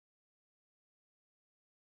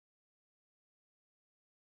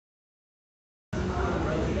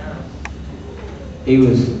he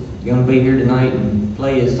was going to be here tonight and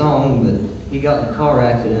play his song, but he got in a car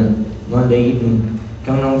accident Monday evening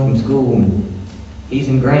coming home from school. And he's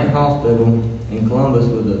in Grant Hospital in Columbus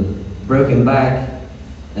with a broken back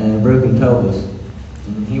and a broken pelvis.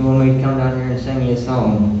 And he wanted me to come down here and sing you a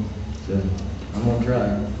song, so I'm going to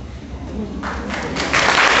try.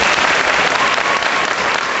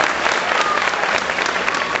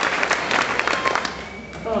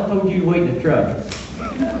 I thought I told you to wait in the truck.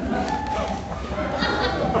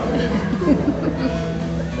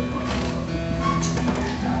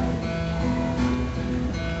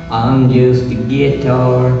 I'm just a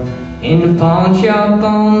guitar in the pawn shop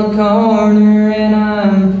on the corner, and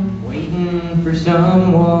I'm waiting for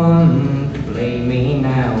someone to play me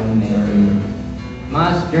now and then.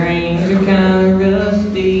 My strings are kinda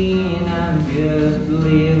rusty and I'm just a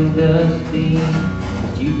little dusty,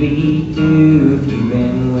 but you'd be too if you've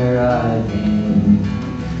been where I've been.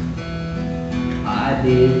 I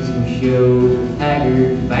did some shows with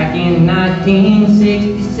Haggard back in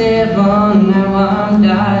 1967. Now I'm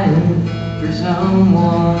dying for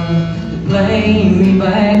someone to play me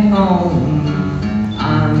back home.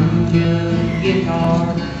 I'm just a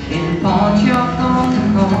guitar in the pawn shop on the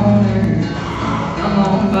corner. Come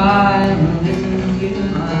on by and listen to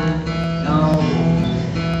my song.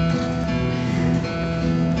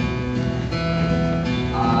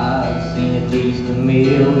 I've seen at least a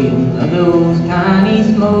million of those tiny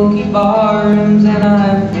smoky barrooms, and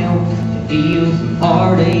I've helped to heal some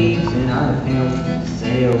heartaches, and I've helped to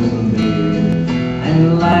sell some beer. And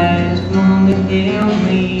the last one that held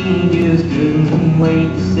me just couldn't wait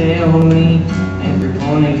to sell me, and for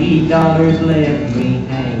 $20 left me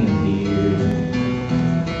hanging here.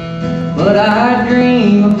 But I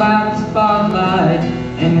dream about the spotlight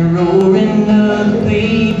and the roaring of the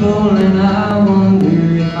people, and I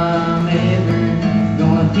wonder if I'm ever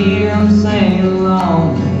gonna hear them sing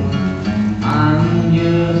along. I'm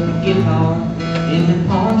just a guitar in the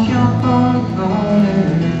pawn shop on the corner.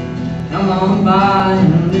 Come on by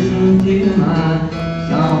and listen to my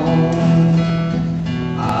song.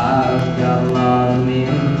 I've got a lot of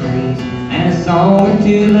memories and a song or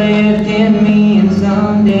two left in me, and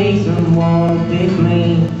someday someone will pick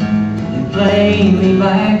me and play me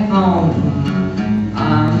back home.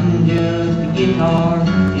 I'm just a guitar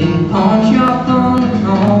in the pawn shop on the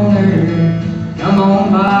corner. Come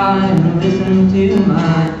on by and listen to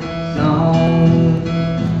my song.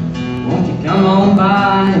 Won't you come on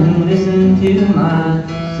by and listen to my